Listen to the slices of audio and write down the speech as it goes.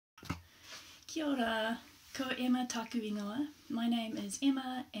Kia ora, ko Emma taku ingoa. My name is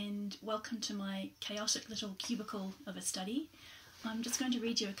Emma and welcome to my chaotic little cubicle of a study. I'm just going to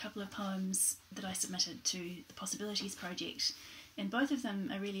read you a couple of poems that I submitted to the Possibilities Project, and both of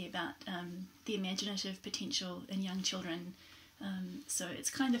them are really about the imaginative potential in young children. So it's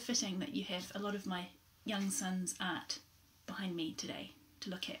kind of fitting that you have a lot of my young son's art behind me today to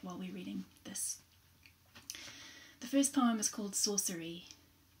look at while we're reading this. The first poem is called Sorcery.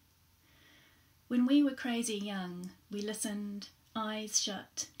 When we were crazy young, we listened, eyes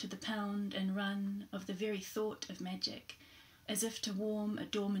shut, to the pound and run of the very thought of magic, as if to warm a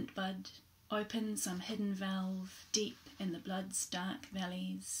dormant bud, open some hidden valve deep in the blood's dark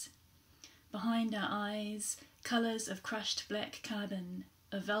valleys. Behind our eyes, colours of crushed black carbon,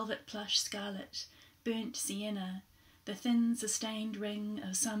 a velvet plush scarlet, burnt sienna, the thin sustained ring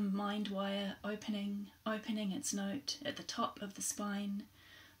of some mind wire opening its note at the top of the spine,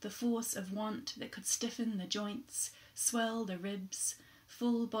 the force of want that could stiffen the joints, swell the ribs,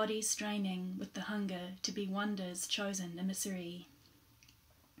 full body straining with the hunger to be wonder's chosen emissary.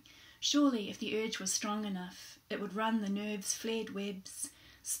 Surely if the urge was strong enough, it would run the nerves' flared webs,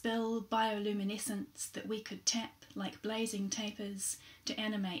 spill bioluminescence that we could tap like blazing tapers to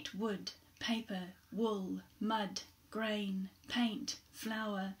animate wood, paper, wool, mud, grain, paint,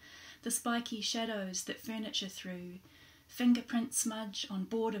 flour, the spiky shadows that furniture threw, fingerprint smudge on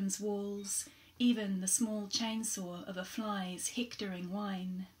boredom's walls, even the small chainsaw of a fly's hectoring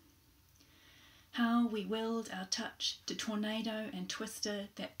whine. How we willed our touch to tornado and twister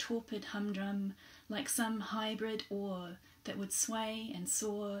that torpid humdrum like some hybrid ore that would sway and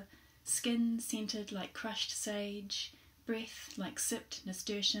soar, skin scented like crushed sage, breath like sipped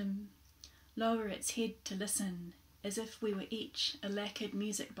nasturtium, lower its head to listen, as if we were each a lacquered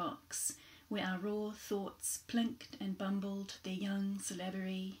music box, where our raw thoughts plinked and bumbled their young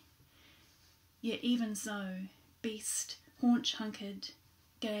syllabary. Yet even so, beast, haunch-hunkered,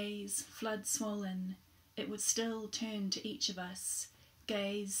 gaze flood-swollen, it would still turn to each of us,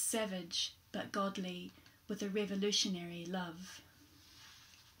 gaze savage but godly, with a revolutionary love.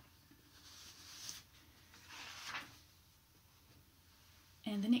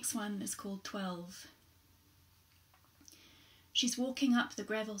 And the next one is called 12. She's walking up the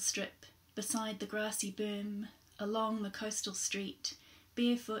gravel strip, beside the grassy berm, along the coastal street,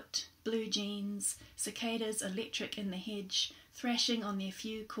 barefoot, blue jeans, cicadas electric in the hedge, thrashing on their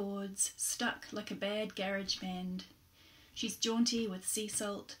few chords, stuck like a bad garage band. She's jaunty with sea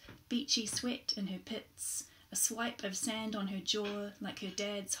salt, beachy sweat in her pits, a swipe of sand on her jaw like her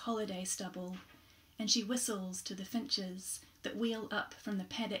dad's holiday stubble, and she whistles to the finches that wheel up from the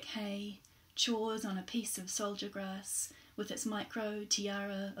paddock hay, chores on a piece of soldier grass, with its micro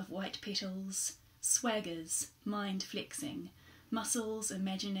tiara of white petals, swaggers, mind flexing, muscles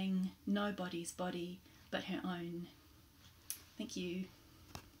imagining nobody's body but her own. Thank you.